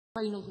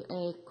Final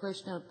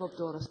questioner, Bob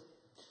Doris.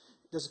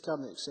 Does the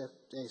Cabinet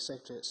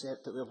Secretary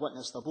accept that we have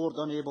witnessed a board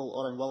unable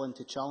or unwilling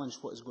to challenge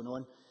what is going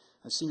on,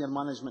 and senior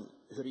management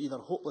who are either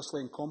hopelessly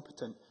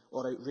incompetent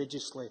or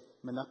outrageously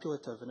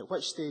manipulative? And at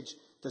which stage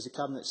does the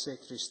Cabinet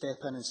Secretary step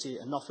in and say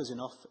enough is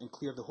enough and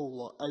clear the whole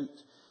lot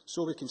out,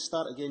 so we can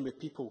start again with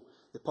people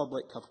the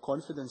public have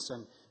confidence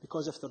in?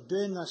 Because if they're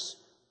doing this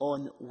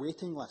on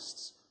waiting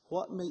lists,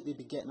 what might they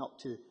be getting up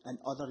to in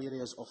other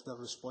areas of their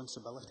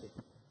responsibility?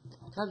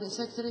 Cabinet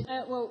Secretary.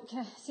 Well, can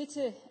I say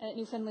to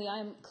Neil Findlay, I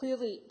am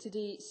clearly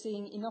today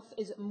saying enough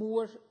is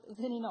more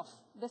than enough.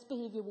 This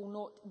behaviour will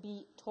not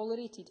be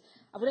tolerated.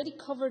 I've already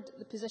covered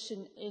the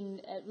position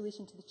in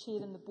relation to the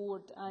Chair and the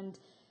Board, and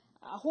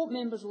I hope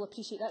members will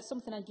appreciate that's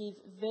something I gave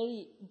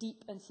very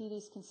deep and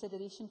serious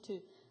consideration to,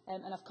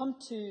 and I've come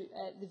to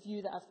the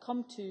view that I've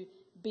come to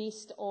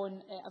based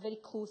on a very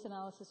close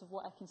analysis of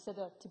what I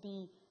consider to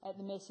be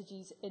the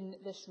messages in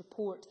this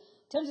report.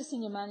 In terms of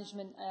senior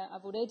management,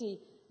 I've already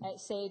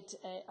said,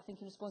 I think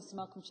in response to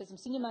Malcolm Chisholm,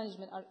 senior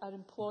management are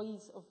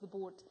employees of the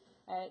board.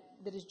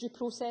 There is due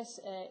process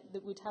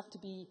that would have to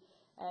be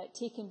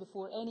taken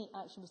before any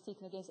action was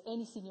taken against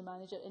any senior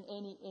manager in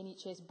any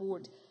NHS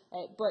board.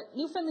 But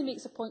Neil Findlay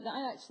makes a point that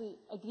I actually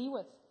agree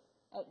with.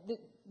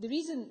 The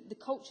reason the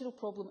cultural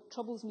problem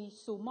troubles me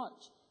so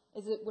much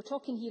is that we're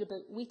talking here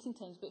about waiting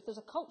times, but if there's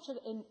a culture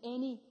in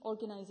any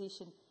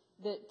organisation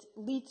that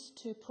leads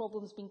to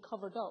problems being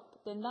covered up,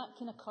 then that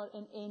can occur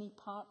in any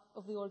part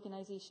of the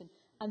organisation.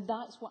 And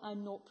that's what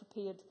I'm not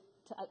prepared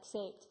to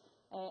accept.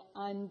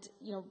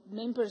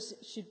 Members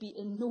should be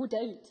in no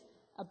doubt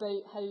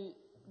about how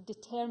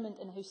determined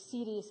and how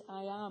serious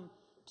I am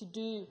to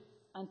do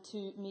and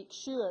to make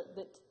sure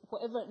that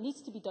whatever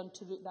needs to be done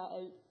to root that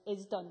out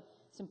is done.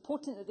 It's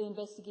important that the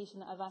investigation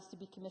that I've asked to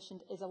be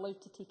commissioned is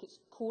allowed to take its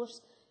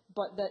course,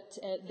 but that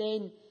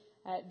then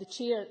the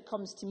Chair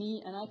comes to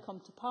me and I come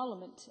to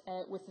Parliament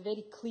with a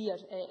very clear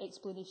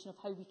explanation of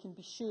how we can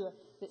be sure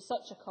that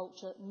such a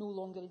culture no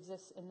longer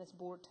exists in this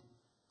board.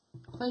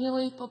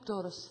 Finally, Bob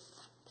Doris.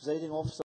 Presiding Officer.